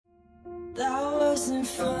That wasn't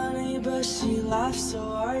funny, but she laughed so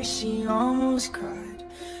hard she almost cried.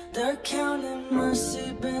 Their counting must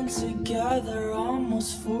have been together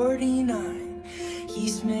almost 49.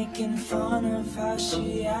 He's making fun of how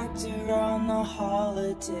she acted around the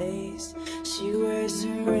holidays. She wears a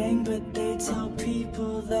ring, but they tell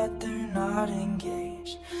people that they're not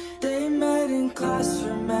engaged. They met in class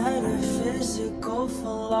for metaphysical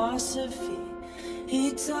philosophy.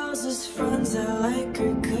 He tells his friends I like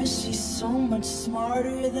her cause she's so much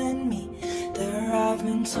smarter than me. They're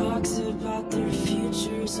having talks about their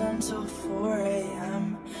futures until 4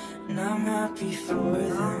 a.m. and I'm happy for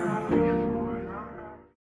them.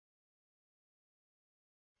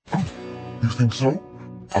 You think so?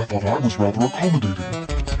 I thought I was rather accommodating.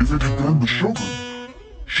 If it had been the Shogun,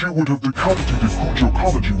 she would have decapitated Kujo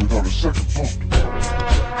Kamaji without a second thought.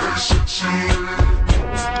 Hey, sexy lady,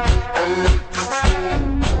 I like your flow.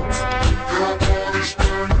 Your body's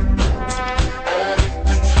burning out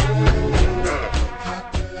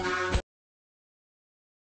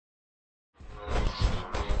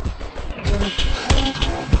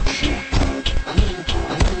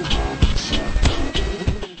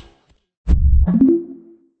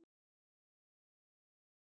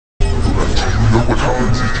of what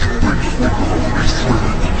happens if you break free of this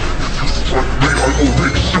thread? If you strike me, I will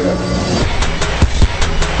make sure.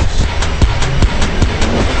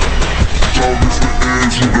 Time is the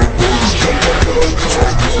edge of the birds.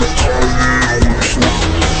 Time is the tie-in with sword.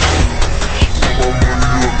 My money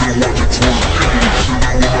up and watch it twerk. See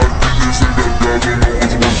me when I do this, ain't that guy don't know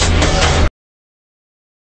what's worse.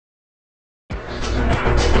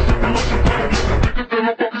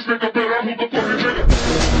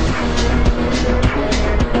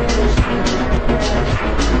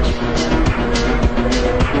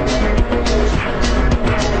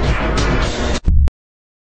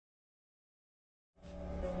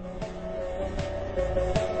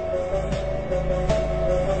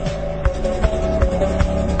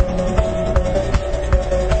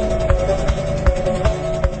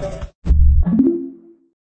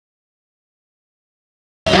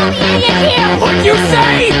 What'd you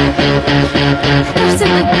say? Person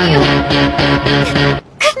like you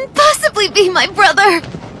couldn't possibly be my brother.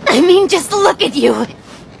 I mean, just look at you.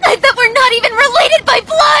 I thought we're not even related by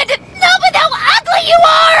blood. No, but how ugly you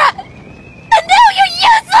are! And now you're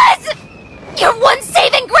useless! Your one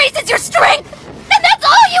saving grace is your strength, and that's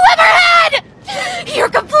all you ever had! You're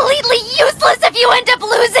completely useless if you end up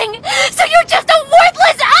losing, so you're just a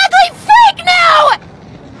worthless, ugly freak now!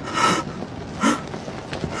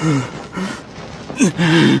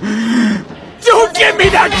 Don't give me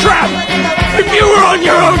that crap! If you were on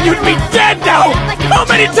your own, you'd be dead now! How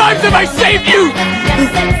many times have I saved you?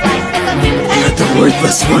 You're the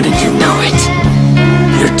worthless one and you know it.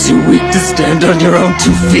 You're too weak to stand on your own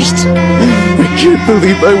 2 feet. I can't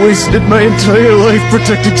believe I wasted my entire life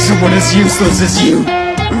protecting someone as useless as you.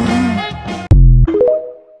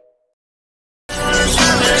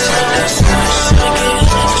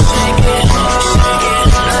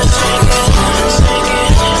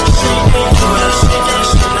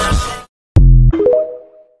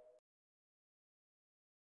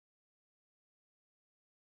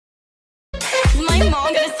 Is my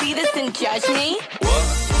mom gonna see this and judge me? What?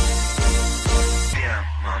 Damn,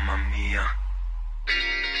 mamma mia.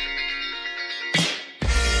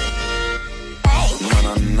 Hey, No,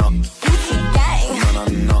 no, no. Gucci gang, No, no,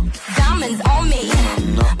 no. diamonds on me,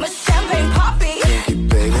 my champagne poppy,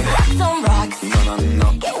 Baby. rocks on rocks, No, no, no.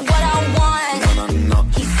 get what I want. No, no, no.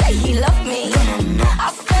 He say he love me,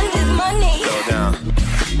 I'll spend his money. Go down.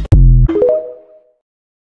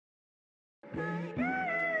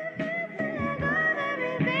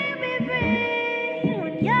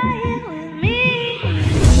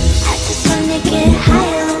 I just wanna get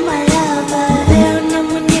high on my love. Veo una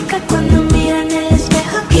muñeca cuando miro en el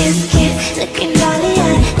espejo. Kiss, kiss, looking dolly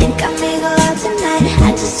eyed. Think I'm gonna go out tonight.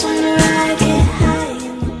 I just wanna run